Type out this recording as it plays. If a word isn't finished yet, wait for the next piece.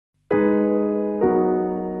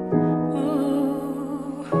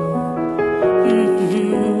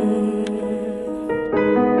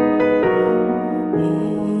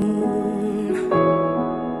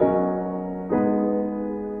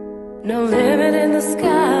limit in the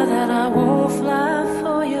sky that I won't fly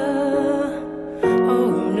for you.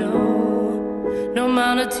 Oh no, no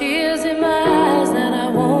amount of tears in my eyes that I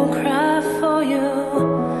won't cry for you.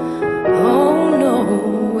 Oh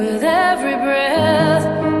no, with every breath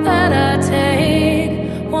that I take,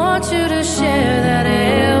 want you to share that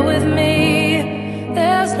air with me.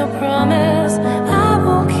 There's no promise I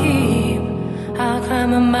won't keep. I'll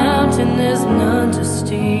climb a mountain, there's none too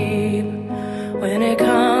steep. When it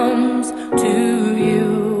comes to you,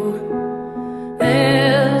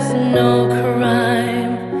 there's no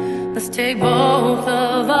crime. Let's take both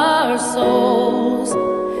of our souls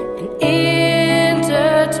and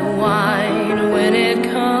intertwine. When it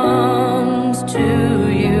comes to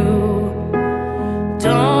you,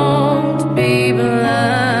 don't be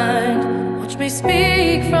blind. Watch me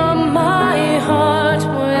speak from my heart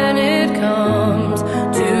when it comes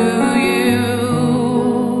to you.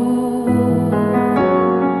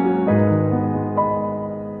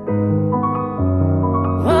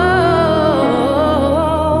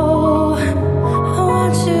 Whoa, I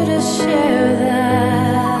want you to share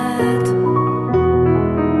that.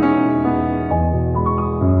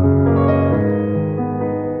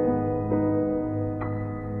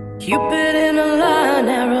 Cupid in a line,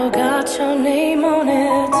 arrow got your name on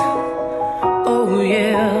it. Oh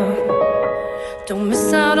yeah, don't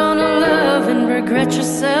miss out on a love and regret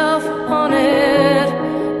yourself on it.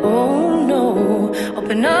 Oh no,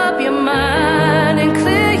 open up your mind and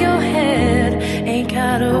clear your head. Ain't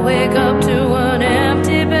gotta wake up to an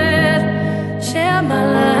empty bed. Share my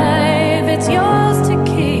life, it's yours to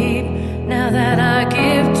keep. Now that I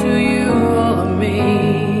give to you all of me.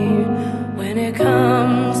 When it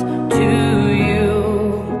comes to you,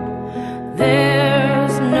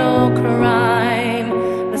 there's no crime.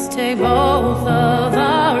 Let's take both of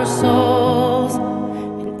our souls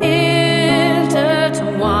and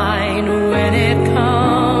intertwine. When it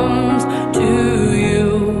comes to you,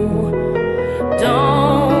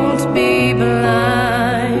 don't be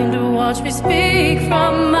blind. Watch me speak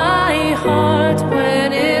from my heart when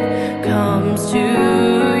it comes to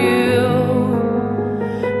you.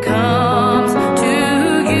 Comes to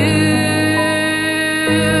you.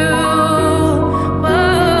 Whoa,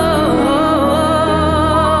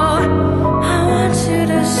 I want you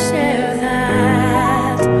to share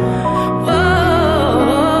that. Whoa,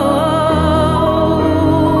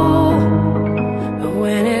 but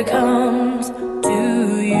when it comes to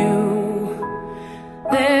you,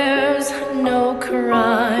 there's no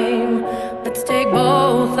crime. Let's take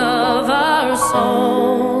both of our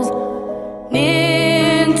souls,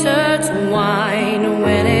 intertwine.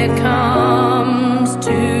 When it comes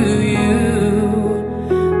to you,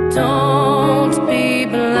 don't be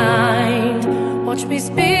blind. Watch me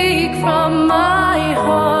speak from my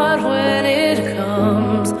heart when